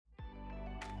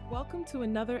Welcome to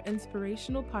another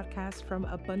inspirational podcast from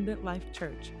Abundant Life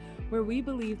Church, where we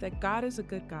believe that God is a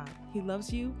good God. He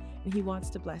loves you and He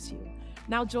wants to bless you.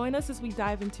 Now join us as we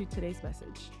dive into today's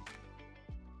message.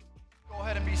 Go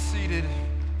ahead and be seated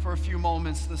for a few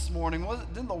moments this morning.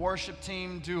 Didn't the worship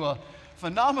team do a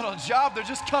phenomenal job? They're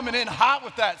just coming in hot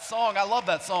with that song. I love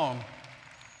that song.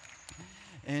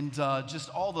 And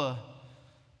just all the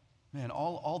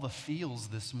feels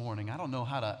this morning. I don't know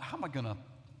how am I gonna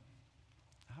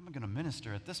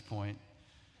minister at this point?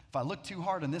 If I look too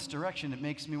hard in this direction, it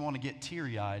makes me want to get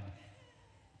teary-eyed.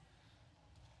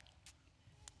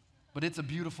 But it's a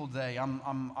beautiful day.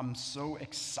 I'm so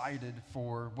excited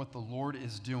for what the Lord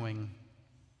is doing.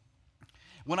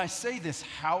 When I say this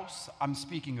house, I'm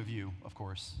speaking of you, of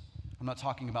course. I'm not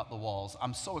talking about the walls.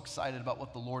 I'm so excited about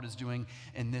what the Lord is doing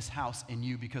in this house in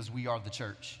you because we are the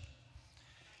church.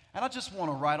 And I just want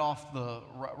to right off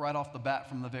the bat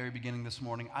from the very beginning this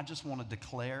morning, I just want to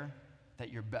declare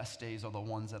that your best days are the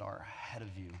ones that are ahead of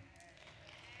you.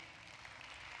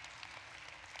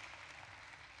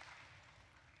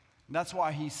 That's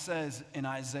why he says in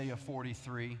Isaiah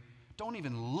 43, don't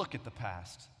even look at the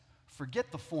past. Forget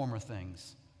the former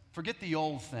things. Forget the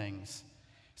old things.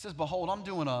 He says, behold, I'm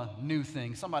doing a new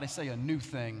thing. Somebody say a new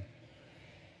thing.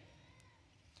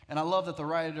 And I love that the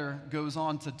writer goes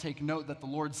on to take note that the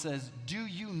Lord says, do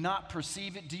you not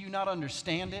perceive it? Do you not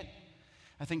understand it?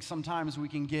 I think sometimes we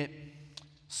can get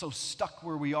so stuck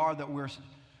where we are that we're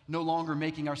no longer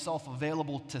making ourselves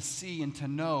available to see and to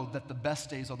know that the best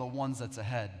days are the ones that's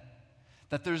ahead.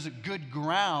 That there's a good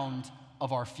ground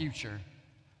of our future.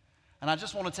 And I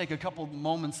just want to take a couple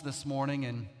moments this morning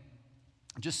and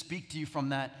just speak to you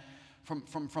from that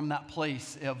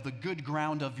place of the good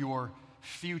ground of your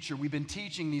future. We've been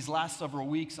teaching these last several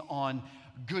weeks on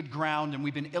good ground, and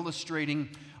we've been illustrating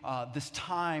this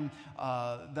time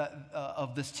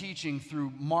of this teaching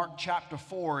through Mark chapter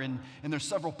 4, and there's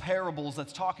several parables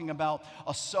that's talking about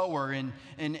a sower, and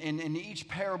in each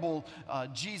parable,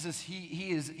 Jesus,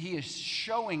 he is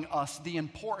showing us the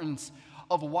importance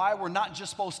of why we're not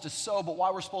just supposed to sow, but why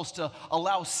we're supposed to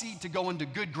allow seed to go into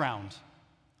good ground.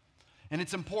 And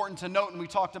it's important to note, and we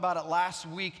talked about it last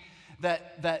week,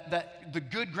 that the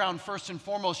good ground first and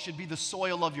foremost should be the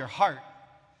soil of your heart,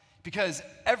 because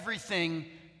everything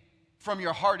from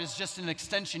your heart is just an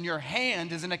extension. Your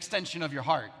hand is an extension of your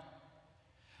heart.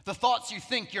 The thoughts you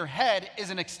think, your head is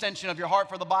an extension of your heart,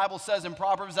 for the Bible says in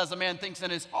Proverbs, as a man thinks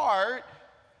in his heart,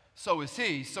 so is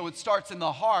he. So it starts in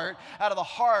the heart. Out of the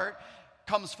heart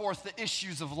comes forth the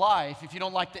issues of life. If you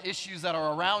don't like the issues that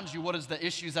are around you, what is the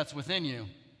issues that's within you?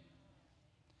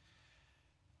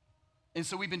 And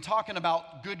so we've been talking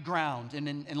about good ground,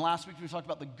 and last week we talked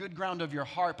about the good ground of your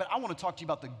heart, but I want to talk to you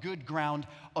about the good ground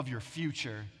of your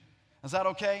future. Is that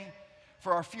okay?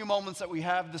 For our few moments that we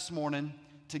have this morning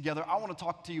together, I want to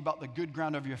talk to you about the good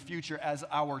ground of your future as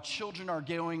our children are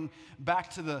going back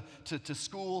to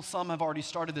school. Some have already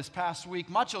started this past week.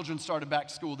 My children started back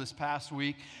to school this past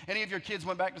week. Any of your kids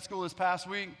went back to school this past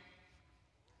week?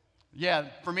 Yeah,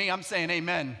 for me, I'm saying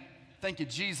amen. Thank you,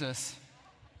 Jesus.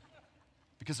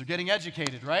 Because they're getting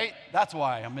educated, right? That's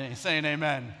why I'm saying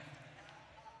amen.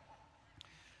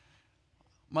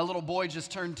 My little boy just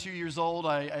turned 2 years old.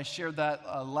 I shared that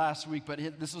last week, but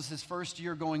this was his first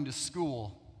year going to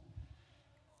school.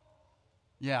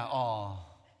 Yeah, aw.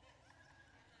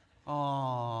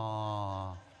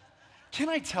 Can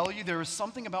I tell you, there is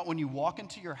something about when you walk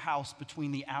into your house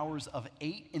between the hours of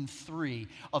 8 and 3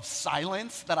 of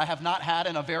silence that I have not had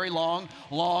in a very long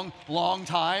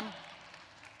time.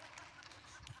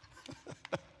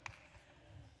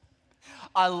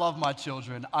 I love my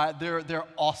children. They're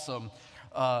awesome.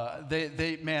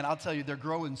 Man, I'll tell you, they're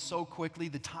growing so quickly.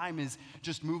 The time is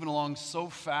just moving along so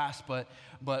fast. But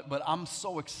I'm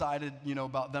so excited,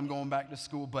 about them going back to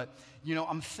school. But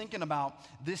I'm thinking about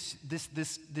this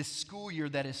school year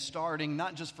that is starting,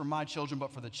 not just for my children,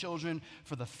 but for the children,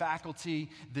 for the faculty.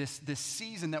 This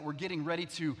season that we're getting ready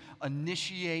to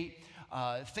initiate.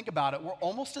 Think about it. We're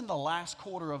almost in the last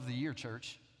quarter of the year,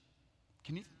 church.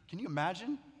 Can you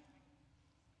imagine?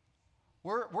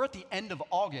 We're at the end of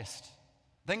August.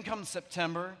 Then comes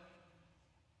September.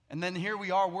 And then here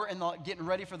we are. We're getting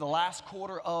ready for the last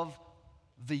quarter of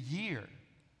the year.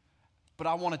 But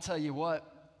I want to tell you what,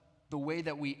 the way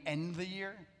that we end the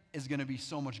year is going to be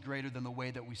so much greater than the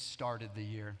way that we started the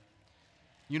year.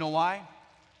 You know why?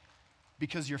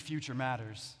 Because your future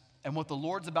matters. And what the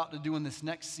Lord's about to do in this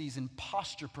next season,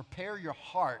 prepare your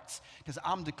hearts, because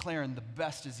I'm declaring the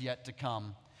best is yet to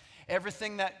come.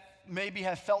 Everything that maybe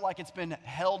have felt like it's been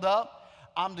held up,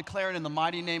 I'm declaring in the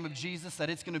mighty name of Jesus that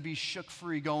it's going to be shook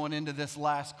free going into this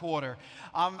last quarter.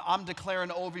 I'm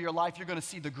declaring over your life, you're going to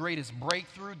see the greatest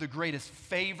breakthrough, the greatest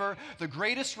favor, the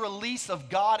greatest release of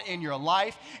God in your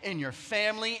life, in your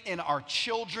family, in our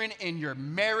children, in your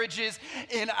marriages,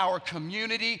 in our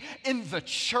community, in the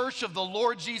church of the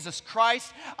Lord Jesus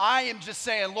Christ. I am just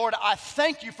saying, Lord, I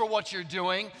thank you for what you're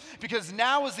doing, because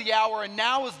now is the hour and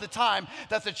now is the time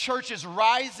that the church is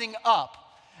rising up.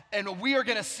 And we are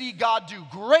going to see God do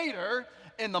greater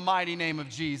in the mighty name of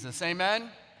Jesus. Amen?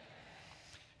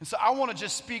 And so I want to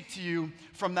just speak to you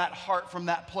from that heart, from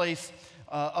that place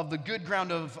of the good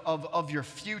ground of your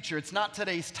future. It's not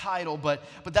today's title, but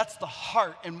that's the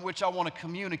heart in which I want to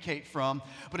communicate from.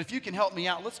 But if you can help me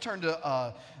out, let's turn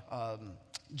to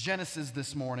Genesis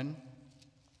this morning.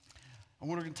 And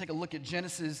we're going to take a look at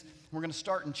Genesis. We're going to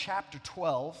start in chapter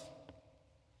 12.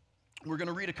 We're going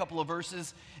to read a couple of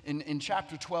verses in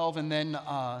chapter 12, and then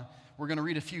we're going to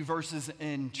read a few verses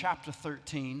in chapter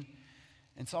 13.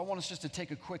 And so I want us just to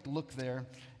take a quick look there.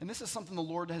 And this is something the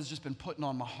Lord has just been putting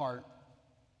on my heart.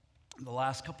 The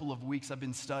last couple of weeks I've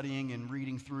been studying and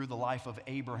reading through the life of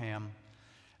Abraham.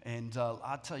 And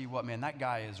I'll tell you what, man, that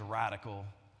guy is radical.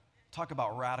 Talk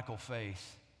about radical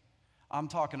faith. I'm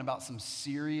talking about some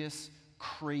serious,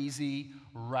 crazy,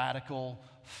 radical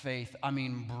faith. I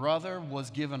mean, brother was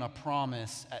given a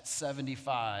promise at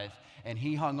 75, and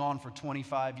he hung on for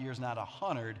 25 years, not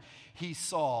 100. He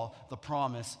saw the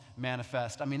promise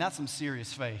manifest. I mean, that's some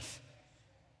serious faith.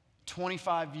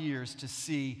 25 years to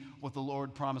see what the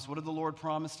Lord promised. What did the Lord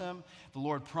promise him? The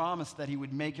Lord promised that he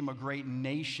would make him a great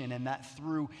nation, and that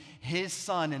through his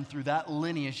son and through that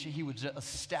lineage, he would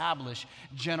establish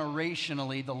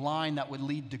generationally the line that would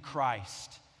lead to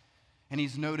Christ. And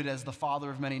he's noted as the father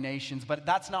of many nations. But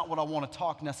that's not what I want to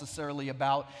talk necessarily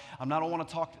about. I don't want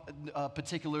to talk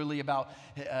particularly about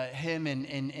him and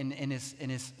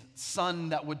his son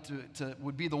that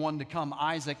would be the one to come,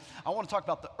 Isaac. I want to talk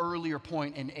about the earlier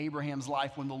point in Abraham's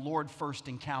life when the Lord first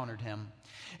encountered him.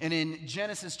 And in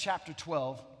Genesis chapter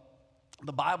 12,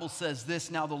 the Bible says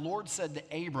this: "Now the Lord said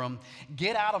to Abram,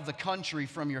 get out of the country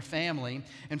from your family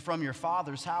and from your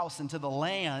father's house into the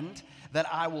land that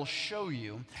I will show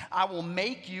you. I will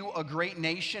make you a great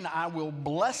nation. I will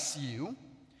bless you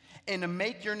and to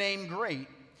make your name great,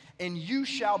 and you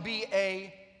shall be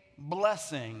a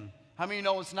blessing." How many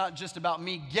know it's not just about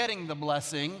me getting the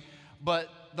blessing, but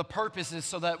the purpose is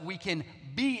so that we can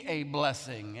be a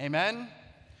blessing? Amen?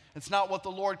 It's not what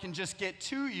the Lord can just get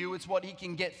to you, it's what he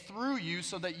can get through you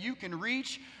so that you can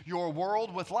reach your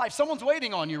world with life. Someone's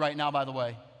waiting on you right now, by the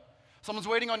way. Someone's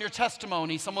waiting on your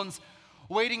testimony. Someone's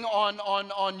waiting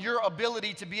on your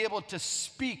ability to be able to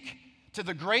speak to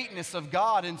the greatness of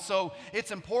God. And so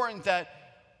it's important that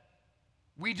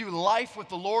we do life with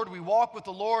the Lord, we walk with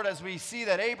the Lord as we see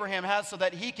that Abraham has, so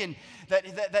that he can, that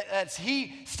as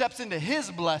he steps into his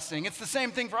blessing, it's the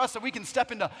same thing for us, that we can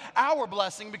step into our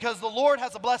blessing, because the Lord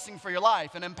has a blessing for your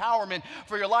life, an empowerment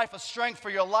for your life, a strength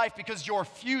for your life, because your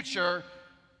future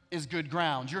is good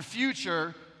ground. Your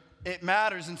future, it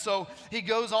matters. And so he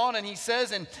goes on and he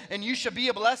says, and you shall be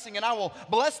a blessing, and I will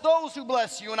bless those who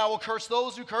bless you, and I will curse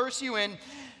those who curse you, and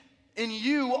in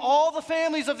you all the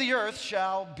families of the earth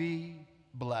shall be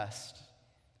blessed.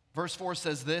 Verse 4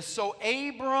 says this: "So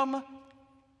Abram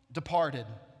departed."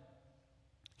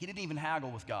 He didn't even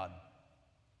haggle with God.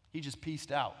 He just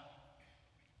pieced out.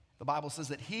 The Bible says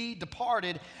that he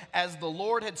departed as the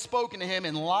Lord had spoken to him,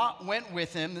 and Lot went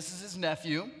with him. This is his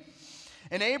nephew.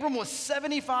 And Abram was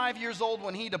 75 years old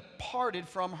when he departed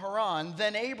from Haran.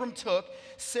 Then Abram took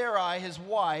Sarai his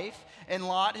wife, and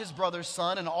Lot his brother's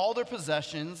son, and all their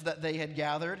possessions that they had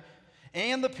gathered,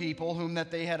 and the people whom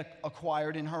that they had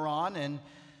acquired in Haran, and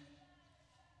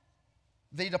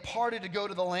they departed to go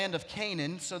to the land of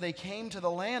Canaan. So they came to the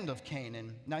land of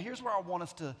Canaan. Now here's where I want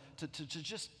us to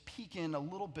just peek in a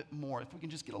little bit more, if we can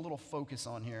just get a little focus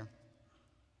on here.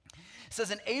 It says,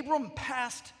 and Abram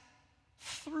passed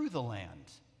through the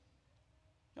land.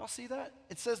 Y'all see that?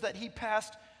 It says that he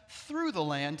passed through the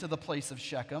land to the place of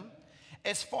Shechem,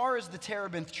 as far as the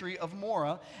terebinth tree of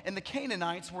Moreh, and the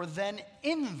Canaanites were then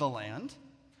in the land.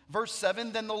 Verse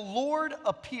 7, then the Lord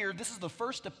appeared. This is the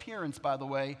first appearance, by the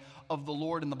way, of the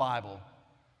Lord in the Bible.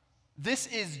 This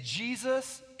is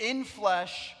Jesus in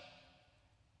flesh,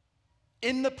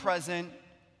 in the present,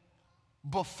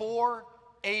 before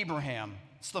Abraham.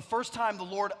 It's the first time the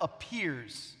Lord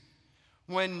appears.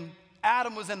 When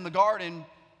Adam was in the garden,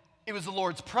 it was the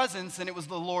Lord's presence and it was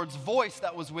the Lord's voice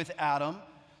that was with Adam.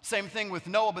 Same thing with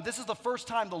Noah, but this is the first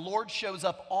time the Lord shows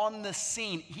up on the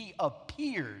scene. He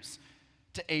appears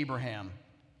to Abraham.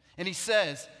 And he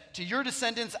says, to your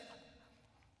descendants,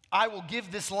 I will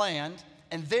give this land,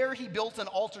 and there he built an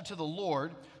altar to the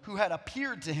Lord who had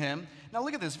appeared to him. Now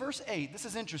look at this, verse 8, this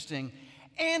is interesting.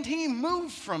 And he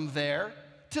moved from there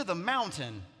to the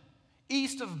mountain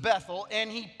east of Bethel,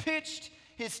 and he pitched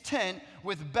his tent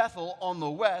with Bethel on the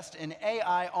west and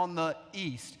Ai on the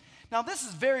east. Now this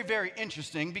is very, very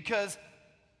interesting because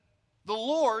the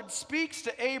Lord speaks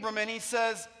to Abram and he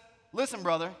says, listen,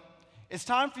 brother, it's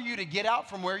time for you to get out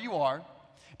from where you are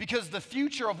because the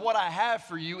future of what I have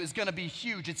for you is going to be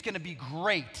huge. It's going to be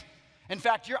great. In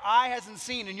fact, your eye hasn't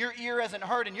seen and your ear hasn't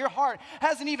heard and your heart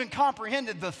hasn't even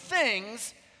comprehended the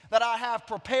things that I have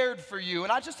prepared for you.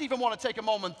 And I just even want to take a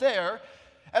moment there.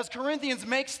 As Corinthians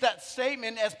makes that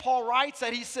statement, as Paul writes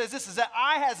that, he says this is that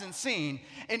eye hasn't seen,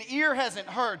 and ear hasn't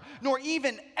heard, nor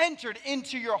even entered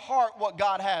into your heart what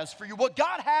God has for you. What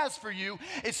God has for you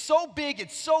is so big,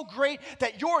 it's so great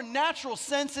that your natural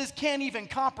senses can't even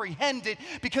comprehend it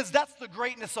because that's the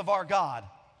greatness of our God.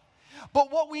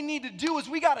 But what we need to do is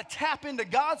we got to tap into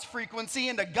God's frequency,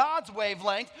 into God's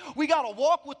wavelength. We got to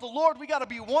walk with the Lord. We got to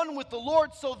be one with the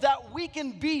Lord so that we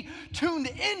can be tuned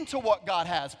into what God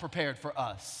has prepared for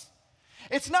us.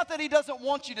 It's not that he doesn't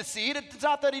want you to see it. It's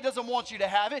not that he doesn't want you to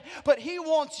have it. But he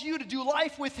wants you to do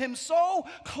life with him so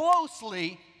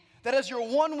closely that as you're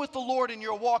one with the Lord in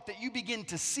your walk, that you begin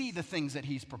to see the things that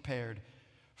he's prepared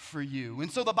for you. And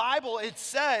so the Bible, it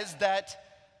says that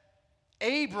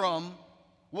Abram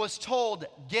was told,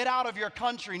 get out of your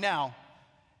country now.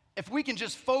 If we can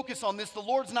just focus on this, the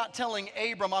Lord's not telling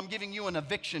Abram, I'm giving you an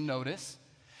eviction notice.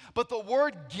 But the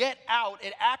word get out,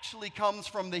 it actually comes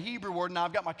from the Hebrew word. Now,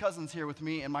 I've got my cousins here with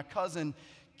me, and my cousin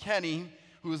Kenny,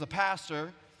 who is a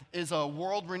pastor, is a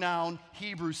world-renowned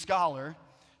Hebrew scholar.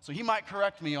 So he might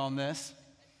correct me on this,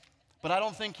 but I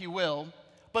don't think he will.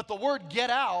 But the word get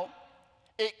out,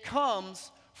 it comes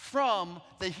from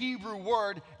the Hebrew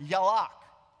word yalak.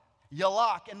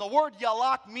 Yalak. And the word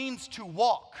yalak means to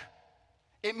walk.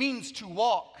 It means to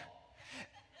walk.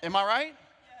 Am I right?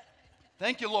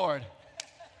 Thank you, Lord.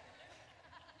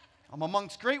 I'm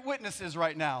amongst great witnesses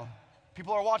right now.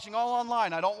 People are watching all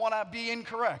online. I don't want to be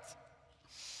incorrect.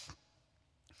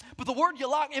 But the word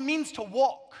yalak, it means to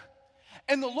walk.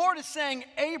 And the Lord is saying,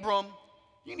 Abram,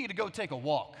 you need to go take a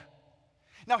walk.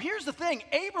 Now, here's the thing.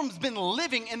 Abram's been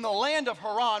living in the land of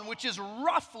Haran, which is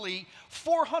roughly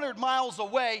 400 miles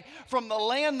away from the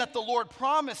land that the Lord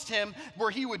promised him, where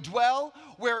he would dwell,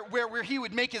 where he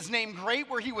would make his name great,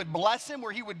 where he would bless him,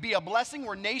 where he would be a blessing,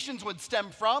 where nations would stem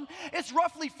from. It's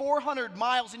roughly 400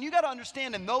 miles. And you got to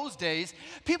understand, in those days,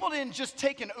 people didn't just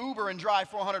take an Uber and drive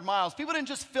 400 miles. People didn't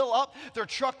just fill up their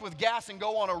truck with gas and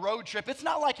go on a road trip. It's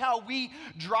not like how we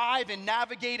drive and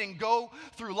navigate and go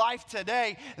through life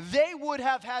today. They would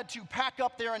have had to pack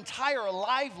up their entire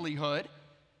livelihood,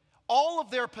 all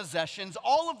of their possessions,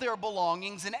 all of their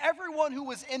belongings, and everyone who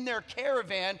was in their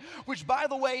caravan, which, by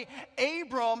the way,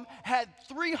 Abram had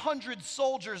 300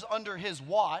 soldiers under his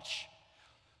watch.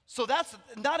 So that's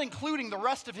not including the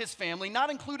rest of his family, not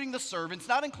including the servants,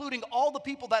 not including all the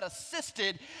people that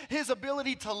assisted his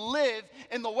ability to live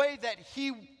in the way that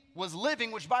he was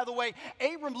living, which, by the way,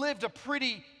 Abram lived a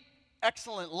pretty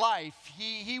excellent life.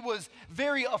 He was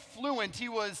very affluent. He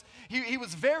was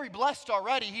very blessed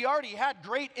already. He already had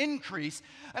great increase.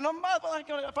 And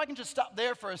if I can just stop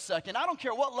there for a second, I don't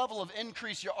care what level of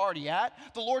increase you're already at.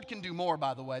 The Lord can do more,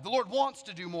 by the way. The Lord wants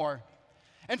to do more.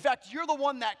 In fact, you're the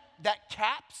one that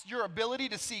caps your ability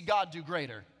to see God do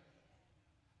greater.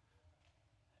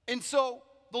 And so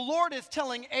the Lord is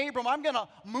telling Abram, I'm going to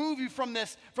move you from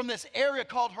this area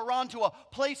called Haran to a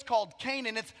place called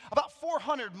Canaan. It's about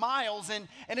 400 miles, and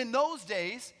in those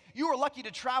days, you were lucky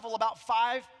to travel about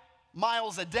 5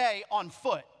 miles a day on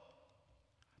foot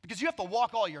because you have to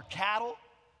walk all your cattle.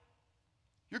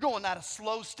 You're going at a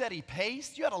slow, steady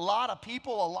pace. You had a lot of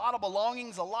people, a lot of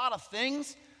belongings, a lot of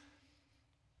things.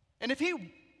 And if he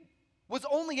was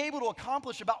only able to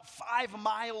accomplish about 5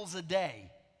 miles a day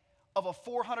of a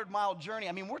 400-mile journey,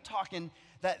 I mean, we're talking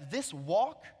that this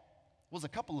walk was a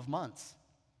couple of months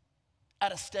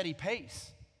at a steady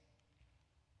pace.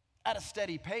 At a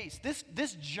steady pace.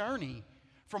 This journey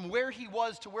from where he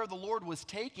was to where the Lord was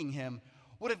taking him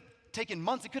would have taken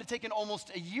months. It could have taken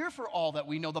almost a year for all that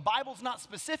we know. The Bible's not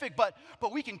specific, but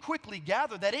we can quickly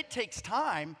gather that it takes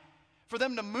time for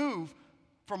them to move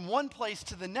from one place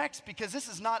to the next because this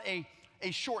is not a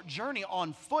short journey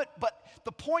on foot. But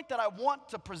the point that I want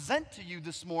to present to you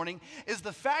this morning is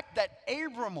the fact that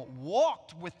Abram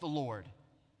walked with the Lord.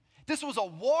 This was a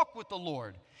walk with the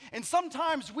Lord. And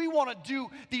sometimes we want to do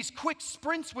these quick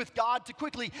sprints with God to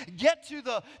quickly get to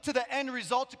the end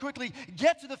result, to quickly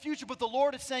get to the future. But the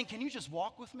Lord is saying, can you just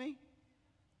walk with me?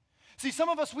 See, some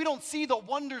of us, we don't see the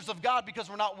wonders of God because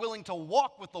we're not willing to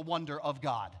walk with the wonder of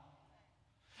God.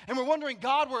 And we're wondering,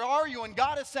 God, where are you? And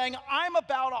God is saying, I'm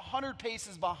about 100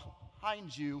 paces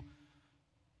behind you.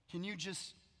 Can you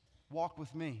just walk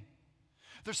with me?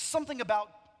 There's something about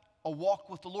a walk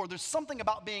with the Lord. There's something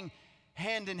about being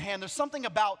hand in hand. There's something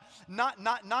about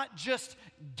not just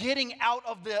getting out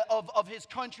of his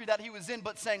country that he was in,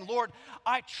 but saying, Lord,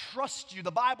 I trust you.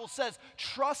 The Bible says,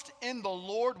 trust in the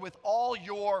Lord with all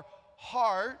your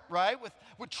heart, right?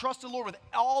 With trust in the Lord with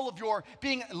all of your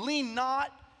being. Lean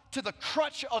not to the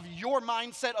crutch of your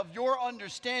mindset, of your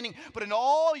understanding, but in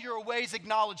all your ways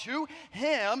acknowledge who?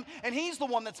 Him. And he's the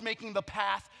one that's making the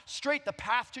path straight, the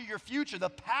path to your future, the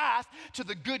path to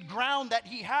the good ground that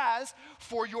he has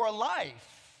for your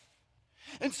life.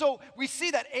 And so we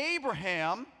see that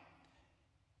Abraham,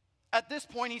 at this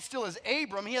point, he still is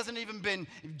Abram. He hasn't even been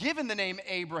given the name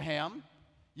Abraham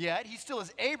yet. He still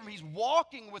is Abram. He's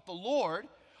walking with the Lord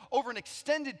over an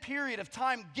extended period of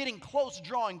time, getting close,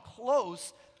 drawing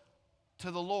close to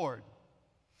the Lord.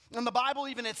 And the Bible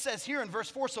even, it says here in verse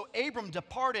 4, so Abram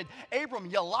departed.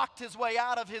 Abram locked his way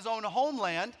out of his own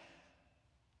homeland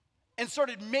and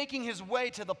started making his way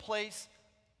to the place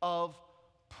of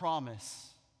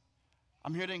promise.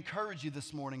 I'm here to encourage you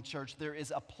this morning, church. There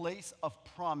is a place of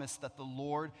promise that the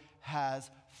Lord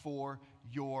has for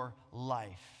your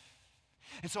life.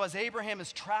 And so as Abraham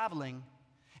is traveling,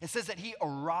 it says that he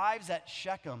arrives at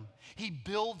Shechem. He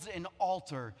builds an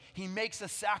altar. He makes a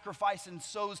sacrifice and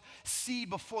sows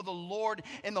seed before the Lord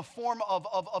in the form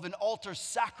of an altar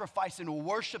sacrifice and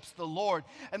worships the Lord.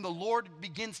 And the Lord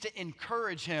begins to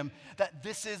encourage him that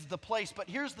this is the place. But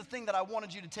here's the thing that I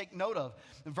wanted you to take note of.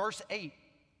 Verse 8.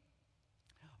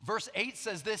 Verse 8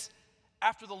 says this,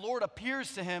 after the Lord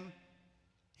appears to him,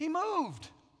 he moved.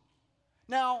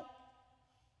 Now,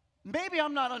 maybe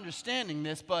I'm not understanding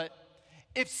this, but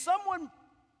if someone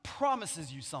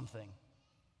promises you something,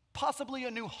 possibly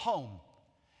a new home,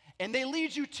 and they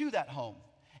lead you to that home,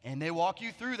 and they walk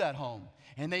you through that home,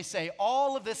 and they say,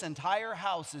 all of this entire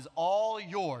house is all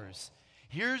yours.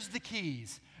 Here's the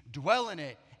keys. Dwell in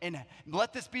it, and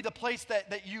let this be the place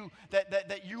that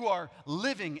you are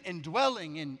living and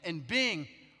dwelling and being.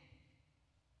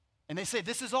 And they say,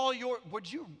 this is all yours.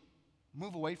 Would you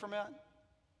move away from it?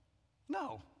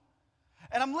 No.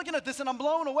 And I'm looking at this and I'm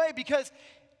blown away because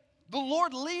the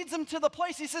Lord leads him to the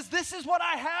place. He says, this is what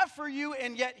I have for you.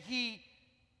 And yet he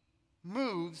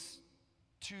moves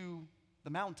to the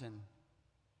mountain.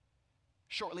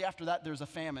 Shortly after that, there's a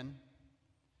famine.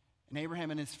 And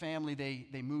Abraham and his family,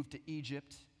 they move to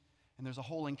Egypt. And there's a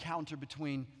whole encounter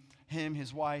between him,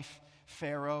 his wife,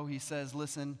 Pharaoh. He says,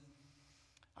 listen,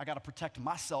 I got to protect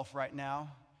myself right now.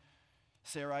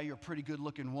 Sarai, you're a pretty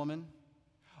good-looking woman.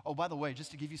 Oh, by the way,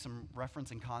 just to give you some reference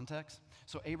and context,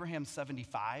 so Abraham's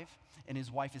 75, and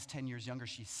his wife is 10 years younger.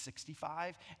 She's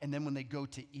 65, and then when they go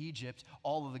to Egypt,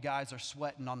 all of the guys are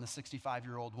sweating on the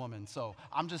 65-year-old woman. So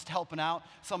I'm just helping out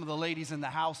some of the ladies in the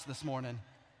house this morning.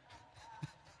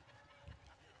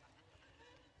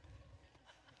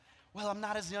 Well, I'm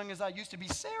not as young as I used to be.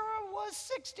 Sarah was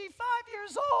 65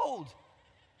 years old.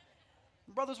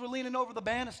 Brothers were leaning over the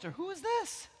banister. Who is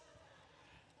this?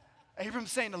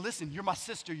 Abram's saying, listen, you're my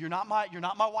sister. You're not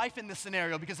my wife in this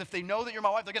scenario, because if they know that you're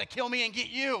my wife, they're going to kill me and get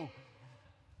you.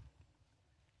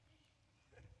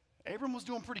 Abram was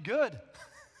doing pretty good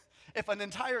if an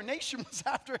entire nation was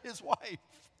after his wife.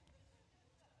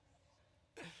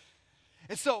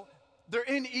 And so they're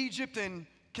in Egypt, and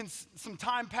some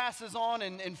time passes on,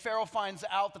 and Pharaoh finds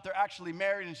out that they're actually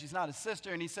married and she's not his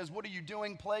sister. And he says, what are you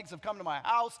doing? Plagues have come to my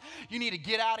house. You need to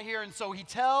get out of here. And so he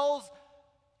tells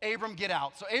Abram, get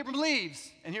out. So Abram leaves.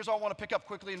 And here's what I want to pick up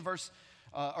quickly in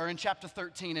in chapter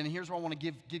 13. And here's where I want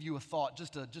to give you a thought.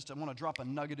 I want to drop a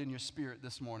nugget in your spirit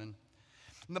this morning.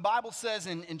 And the Bible says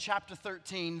in chapter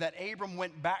 13 that Abram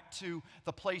went back to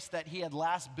the place that he had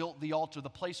last built the altar, the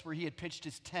place where he had pitched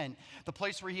his tent. The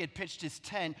place where he had pitched his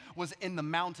tent was in the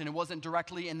mountain. It wasn't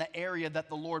directly in the area that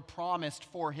the Lord promised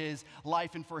for his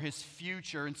life and for his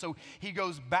future. And so he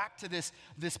goes back to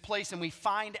this place, and we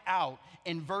find out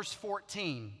in verse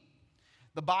 14.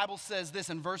 The Bible says this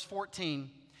in verse 14.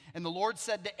 And the Lord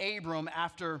said to Abram,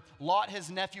 after Lot, his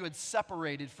nephew, had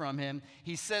separated from him,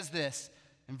 he says this,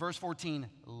 in verse 14,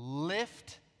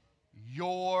 lift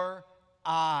your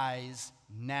eyes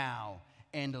now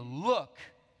and look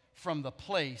from the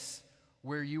place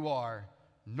where you are,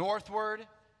 northward,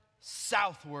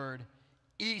 southward,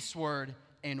 eastward,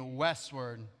 and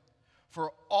westward.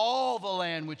 For all the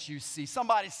land which you see,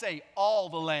 somebody say, all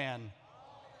the land.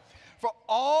 For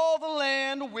all the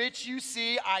land which you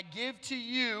see, I give to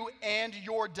you and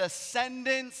your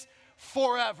descendants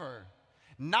forever.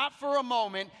 not for a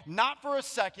moment, not for a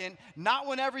second, not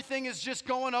when everything is just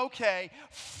going okay,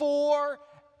 forever.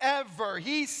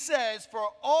 He says, for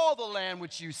all the land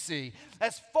which you see,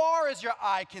 as far as your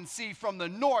eye can see, from the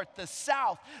north, the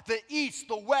south, the east,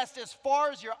 the west, as far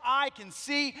as your eye can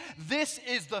see, this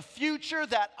is the future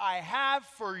that I have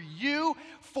for you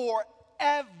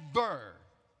forever.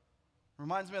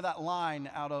 Reminds me of that line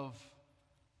out of,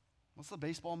 what's the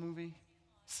baseball movie?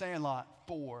 Sandlot.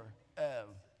 Forever.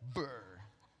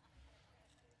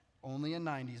 Only a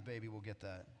 90s baby will get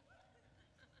that.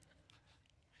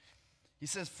 He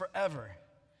says, forever.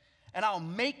 And I'll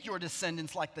make your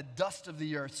descendants like the dust of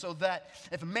the earth, so that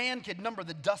if man could number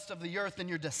the dust of the earth, then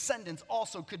your descendants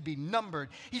also could be numbered.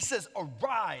 He says,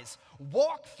 arise,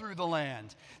 walk through the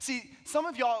land. See, some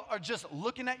of y'all are just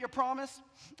looking at your promise,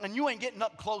 and you ain't getting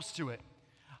up close to it.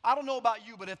 I don't know about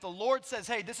you, but if the Lord says,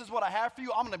 hey, this is what I have for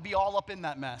you, I'm going to be all up in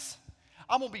that mess.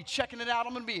 I'm going to be checking it out.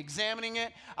 I'm going to be examining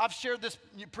it. I've shared this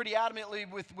pretty adamantly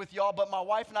with y'all, but my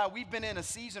wife and I, we've been in a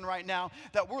season right now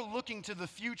that we're looking to the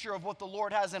future of what the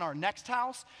Lord has in our next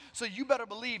house. So you better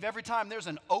believe every time there's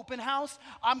an open house,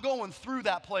 I'm going through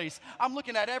that place. I'm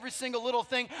looking at every single little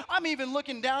thing. I'm even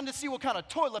looking down to see what kind of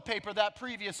toilet paper that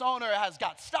previous owner has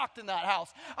got stocked in that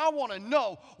house. I want to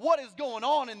know what is going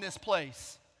on in this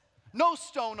place. No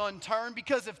stone unturned,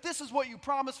 because if this is what you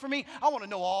promised for me, I want to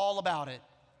know all about it.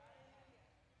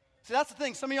 See, that's the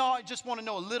thing. Some of y'all just want to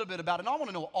know a little bit about it, and I want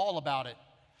to know all about it.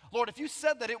 Lord, if you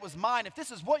said that it was mine, if this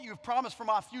is what you've promised for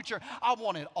my future, I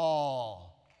want it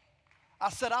all. I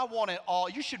said I want it all.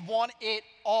 You should want it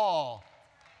all.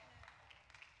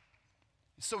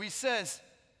 So he says,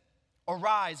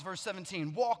 arise, verse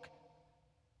 17, walk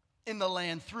in the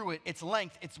land through it, its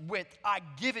length, its width. I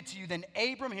give it to you. Then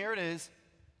Abram, here it is,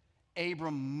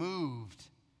 Abram moved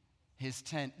his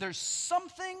tent. There's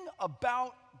something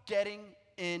about getting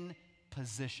in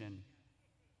position.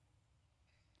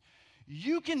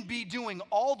 You can be doing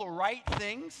all the right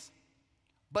things,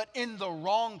 but in the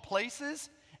wrong places,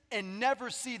 and never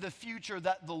see the future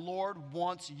that the Lord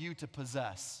wants you to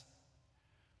possess.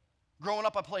 Growing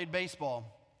up, I played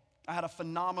baseball. I had a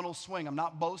phenomenal swing. I'm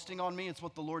not boasting on me. It's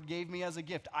what the Lord gave me as a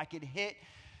gift. I could hit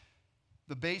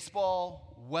the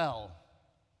baseball well.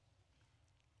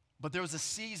 But there was a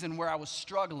season where I was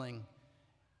struggling,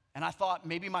 and I thought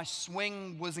maybe my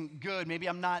swing wasn't good. Maybe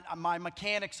my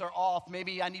mechanics are off.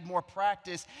 Maybe I need more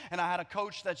practice. And I had a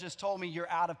coach that just told me, you're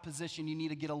out of position. You need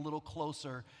to get a little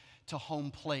closer to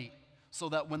home plate so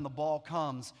that when the ball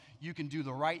comes, you can do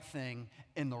the right thing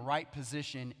in the right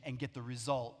position and get the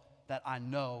result that I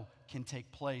know can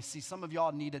take place. See, some of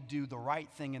y'all need to do the right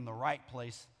thing in the right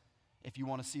place if you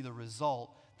want to see the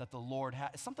result that the Lord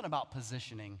has. It's something about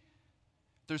positioning.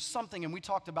 There's something, and we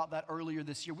talked about that earlier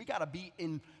this year. We got to be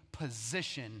in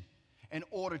position in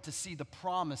order to see the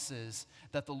promises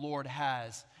that the Lord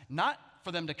has. Not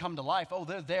for them to come to life, oh,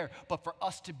 they're there, but for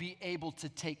us to be able to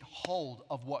take hold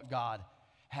of what God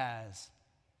has.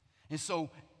 And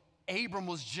so Abram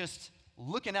was just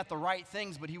looking at the right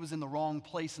things, but he was in the wrong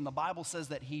place. And the Bible says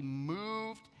that he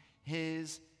moved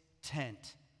his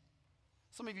tent.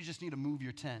 Some of you just need to move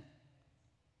your tent.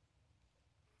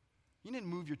 You need to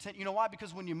move your tent. You know why?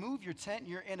 Because when you move your tent,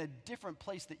 you're in a different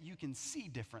place that you can see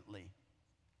differently.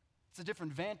 It's a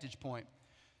different vantage point.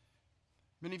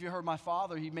 Many of you heard my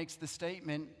father. He makes this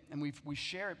statement, and we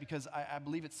share it because I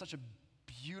believe it's such a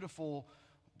beautiful,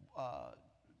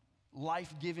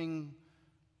 life-giving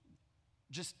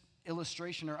just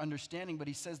illustration or understanding. But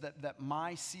he says that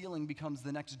my ceiling becomes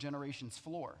the next generation's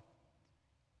floor.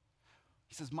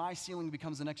 He says, my ceiling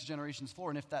becomes the next generation's floor.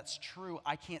 And if that's true,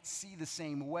 I can't see the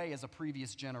same way as a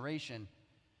previous generation.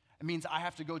 It means I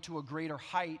have to go to a greater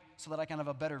height so that I can have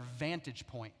a better vantage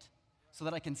point, so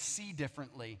that I can see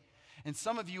differently. And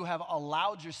some of you have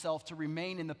allowed yourself to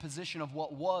remain in the position of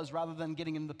what was rather than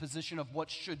getting in the position of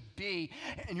what should be.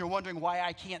 And you're wondering why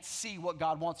I can't see what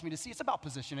God wants me to see. It's about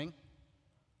positioning.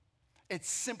 It's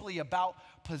simply about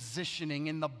positioning.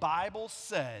 And the Bible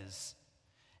says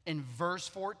in verse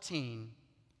 14,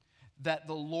 that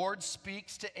the Lord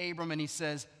speaks to Abram and he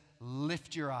says,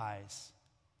 lift your eyes.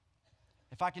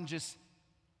 If I can just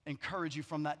encourage you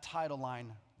from that title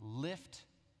line, lift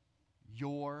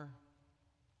your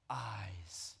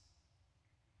eyes.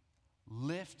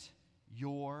 Lift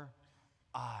your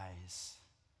eyes.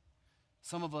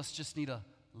 Some of us just need to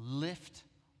lift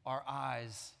our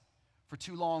eyes. For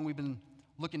too long we've been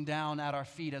looking down at our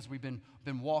feet as we've been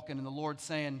walking, and the Lord's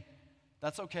saying,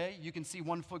 that's okay. You can see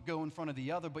one foot go in front of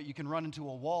the other, but you can run into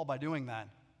a wall by doing that.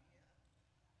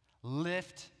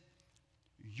 Lift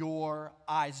your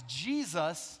eyes.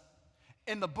 Jesus,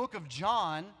 in the book of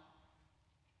John,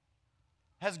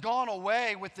 has gone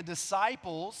away with the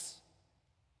disciples.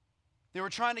 They were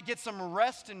trying to get some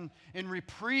rest and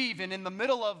reprieve, and in the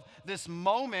middle of this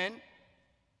moment,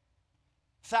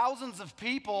 thousands of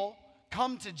people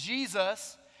come to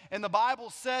Jesus, and the Bible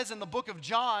says in the book of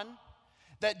John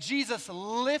that Jesus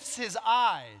lifts his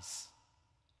eyes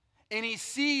and he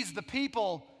sees the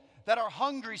people that are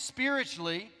hungry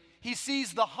spiritually. He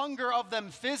sees the hunger of them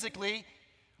physically,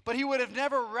 but he would have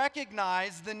never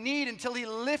recognized the need until he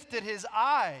lifted his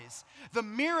eyes. The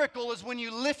miracle is when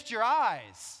you lift your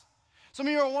eyes. Some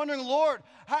of you are wondering, Lord,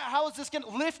 how is this going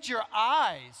to lift your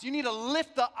eyes? You need to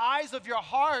lift the eyes of your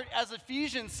heart, as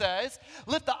Ephesians says.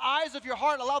 Lift the eyes of your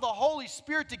heart and allow the Holy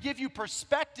Spirit to give you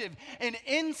perspective and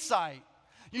insight.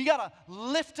 You got to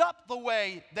lift up the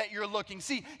way that you're looking.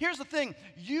 See, here's the thing.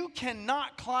 You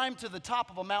cannot climb to the top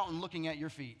of a mountain looking at your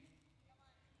feet.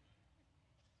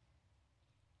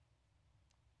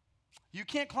 You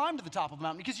can't climb to the top of a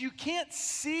mountain because you can't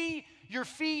see your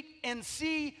feet and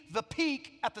see the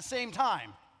peak at the same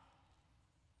time.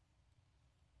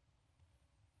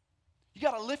 You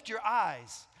got to lift your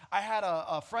eyes. I had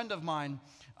a friend of mine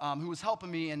who was helping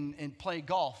me and play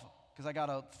golf because I got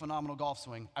a phenomenal golf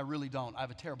swing. I really don't. I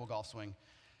have a terrible golf swing.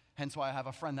 Hence why I have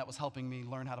a friend that was helping me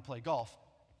learn how to play golf.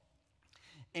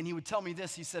 And he would tell me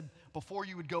this. He said, before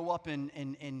you would go up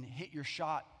and hit your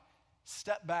shot,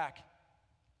 step back,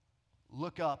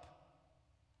 look up,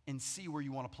 and see where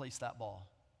you want to place that ball.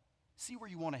 See where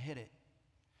you want to hit it.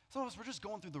 Some of us, we're just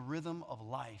going through the rhythm of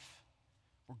life.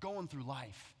 We're going through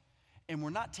life. And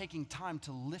we're not taking time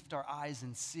to lift our eyes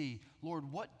and see,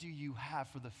 Lord, what do you have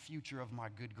for the future of my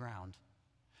good ground?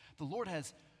 The Lord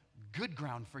has good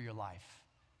ground for your life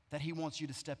that he wants you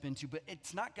to step into, but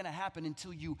it's not going to happen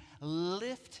until you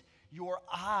lift your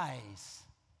eyes.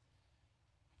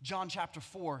 John chapter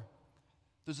 4,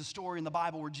 there's a story in the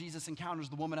Bible where Jesus encounters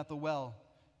the woman at the well.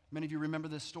 Many of you remember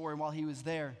this story. While he was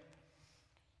there,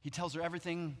 he tells her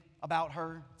everything about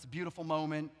her. It's a beautiful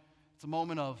moment. It's a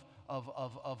moment of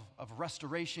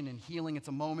restoration and healing. It's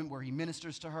a moment where he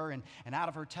ministers to her, and out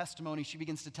of her testimony, she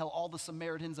begins to tell all the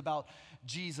Samaritans about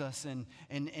Jesus, and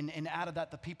out of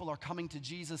that, the people are coming to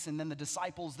Jesus, and then the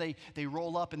disciples, they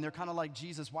roll up, and they're kind of like,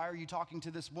 Jesus, why are you talking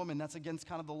to this woman? That's against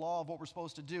kind of the law of what we're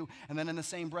supposed to do. And then in the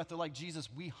same breath, they're like, Jesus,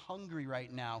 we hungry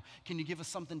right now. Can you give us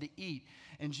something to eat?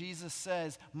 And Jesus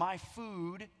says, my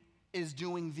food is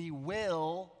doing the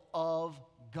will of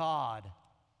God.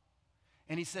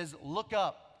 And he says, look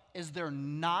up. Is there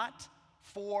not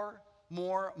 4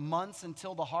 more months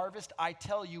until the harvest? I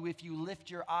tell you, if you lift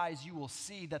your eyes, you will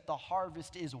see that the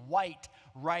harvest is white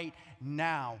right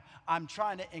now. I'm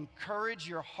trying to encourage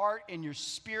your heart and your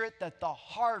spirit that the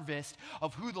harvest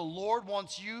of who the Lord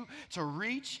wants you to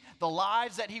reach, the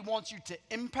lives that he wants you to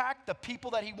impact, the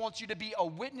people that he wants you to be a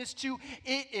witness to,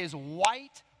 it is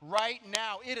white right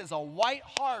now. It is a white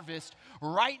harvest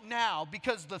right now,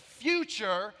 because the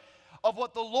future of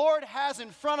what the Lord has in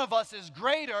front of us is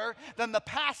greater than the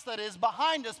past that is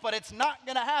behind us, but it's not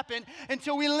going to happen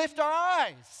until we lift our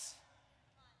eyes.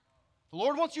 The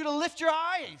Lord wants you to lift your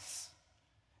eyes.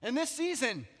 In this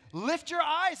season, lift your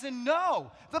eyes and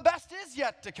know the best is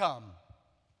yet to come.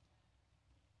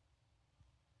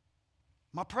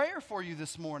 My prayer for you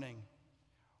this morning,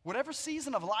 whatever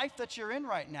season of life that you're in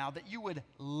right now, that you would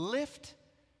lift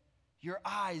your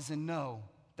eyes and know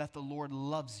that the Lord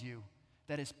loves you,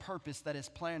 that his purpose, that his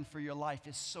plan for your life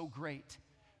is so great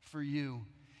for you.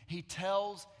 He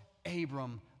tells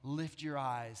Abram, lift your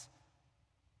eyes.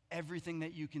 Everything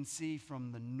that you can see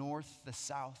from the north, the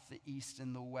south, the east,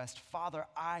 and the west. Father,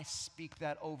 I speak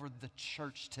that over the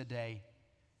church today.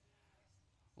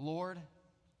 Lord,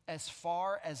 as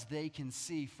far as they can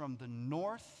see from the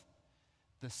north,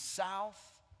 the south,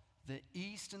 the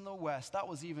east, and the west, that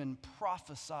was even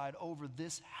prophesied over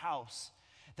this house,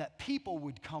 that people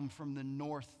would come from the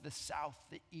north, the south,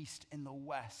 the east, and the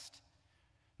west.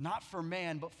 Not for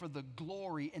man, but for the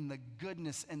glory and the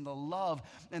goodness and the love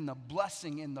and the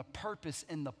blessing and the purpose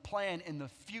and the plan and the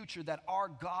future that our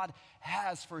God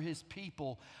has for his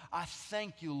people. I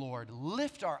thank you, Lord.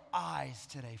 Lift our eyes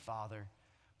today, Father,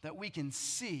 that we can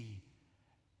see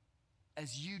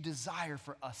as you desire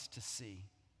for us to see.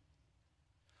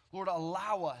 Lord,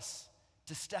 allow us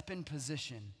to step in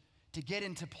position, to get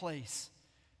into place,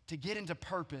 to get into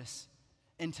purpose,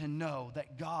 and to know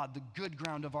that God, the good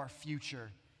ground of our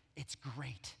future, it's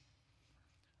great.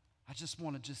 I just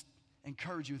want to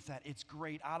encourage you with that. It's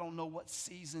great. I don't know what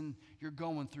season you're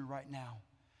going through right now.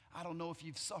 I don't know if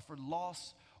you've suffered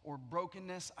loss or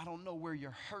brokenness. I don't know where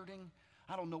you're hurting.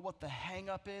 I don't know what the hang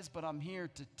up is, but I'm here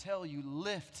to tell you,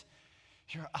 lift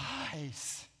your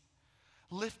eyes.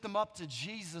 Lift them up to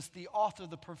Jesus, the author,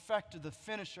 the perfecter, the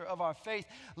finisher of our faith.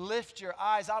 Lift your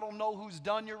eyes. I don't know who's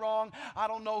done you wrong. I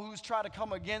don't know who's tried to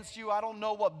come against you. I don't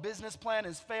know what business plan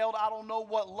has failed. I don't know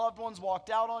what loved ones walked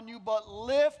out on you, but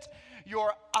lift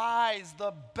your eyes.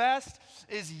 The best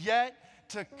is yet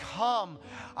to come.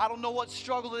 I don't know what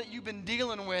struggle that you've been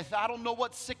dealing with. I don't know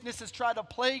what sickness has tried to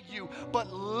plague you,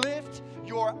 but lift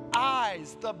your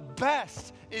eyes. The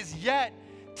best is yet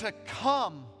to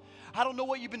come. I don't know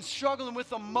what you've been struggling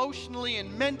with emotionally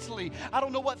and mentally. I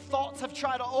don't know what thoughts have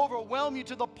tried to overwhelm you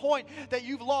to the point that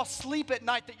you've lost sleep at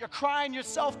night, that you're crying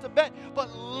yourself to bed.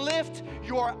 But lift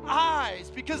your eyes,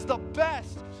 because the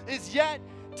best is yet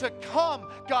to come.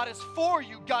 God is for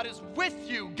you. God is with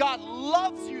you. God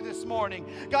loves you this morning.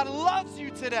 God loves you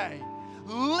today.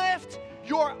 Lift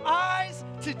your eyes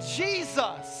to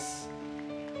Jesus.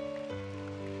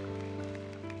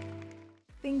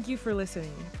 Thank you for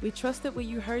listening. We trust that what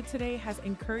you heard today has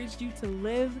encouraged you to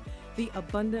live the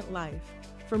abundant life.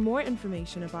 For more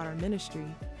information about our ministry,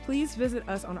 please visit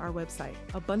us on our website,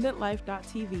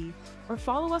 abundantlife.tv, or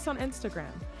follow us on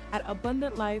Instagram at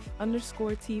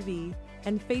abundantlife_TV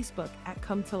and Facebook at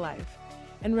Come to Life.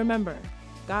 And remember,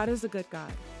 God is a good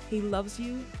God. He loves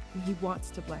you and He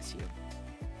wants to bless you.